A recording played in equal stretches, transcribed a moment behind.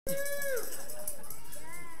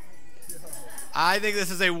I think this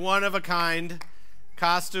is a one-of-a-kind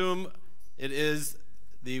costume. It is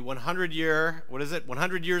the 100-year, what is it?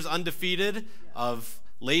 100 years undefeated of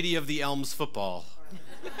Lady of the Elms football.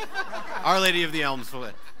 Our Lady of the Elms football.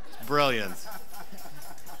 It's brilliant.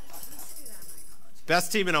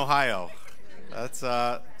 Best team in Ohio. That's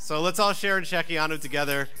so let's all share in Shehecheyanu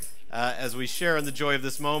together as we share in the joy of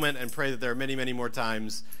this moment and pray that there are many, many more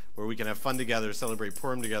times where we can have fun together, celebrate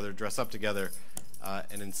Purim together, dress up together,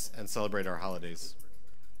 and celebrate our holidays.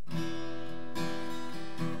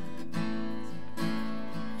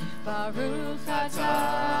 Baruch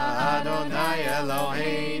atah Adonai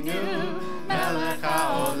Eloheinu melech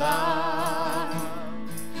haolam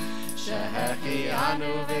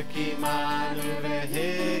Shehecheyanu v'kimanu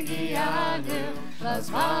v'higianu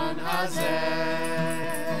lazman hazeh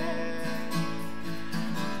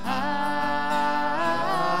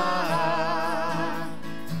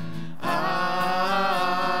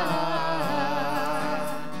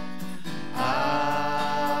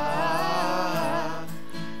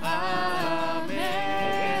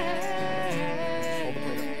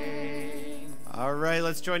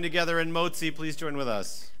Let's join together in Motzi. Please join with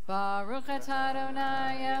us. Baruch atah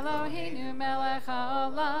Adonai Eloheinu melech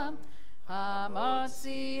haolam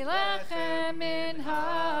hamotzi lechem min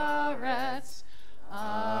haaretz.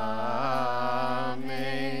 Amen.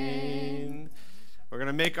 We're going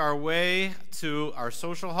to make our way to our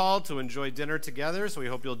social hall to enjoy dinner together, so we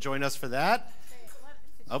hope you'll join us for that.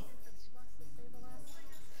 Oh.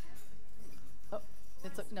 Oh,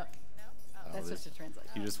 it's a, no. That's just a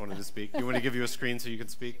translation. You just wanted to speak? You want to give you a screen so you can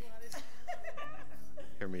speak?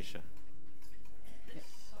 Here, Misha.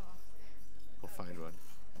 We'll find one.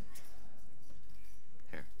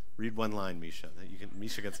 Here, read one line, Misha.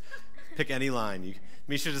 Misha gets pick any line.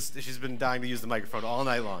 She's been dying to use the microphone all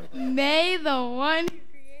night long. May the one who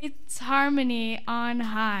creates harmony on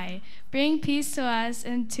high bring peace to us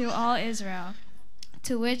and to all Israel.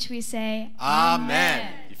 To which we say,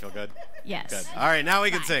 Amen. You feel good? Yes. Good. All right, now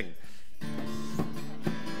we can sing.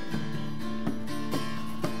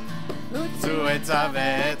 Utzu eitza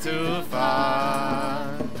v'tufa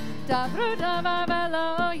Dabru davar v'lo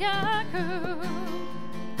yakum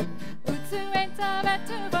Utzu eitza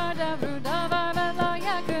v'tufa Dabru davar v'lo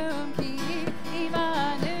yakum Ki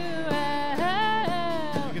Immanuel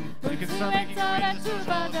Utzu eitza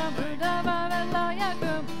v'tufa Dabru davar v'lo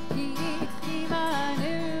yakum Ki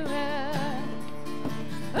Immanuel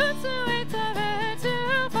Utzu eitza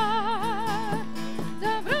v'tufa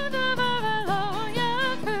Dabru davar v'lo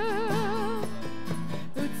yakum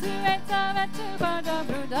Utzu eitza v'tufa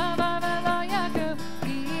Dabru davar v'lo yakum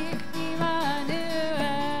Ki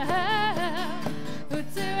Immanuel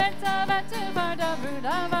Utzu eitza v'tufa Dabru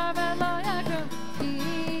davar v'lo yakum Ki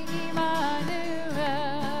Immanuel.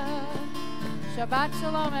 Shabbat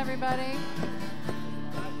shalom, everybody.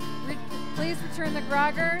 Please return the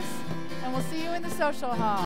groggers, and we'll see you in the social hall.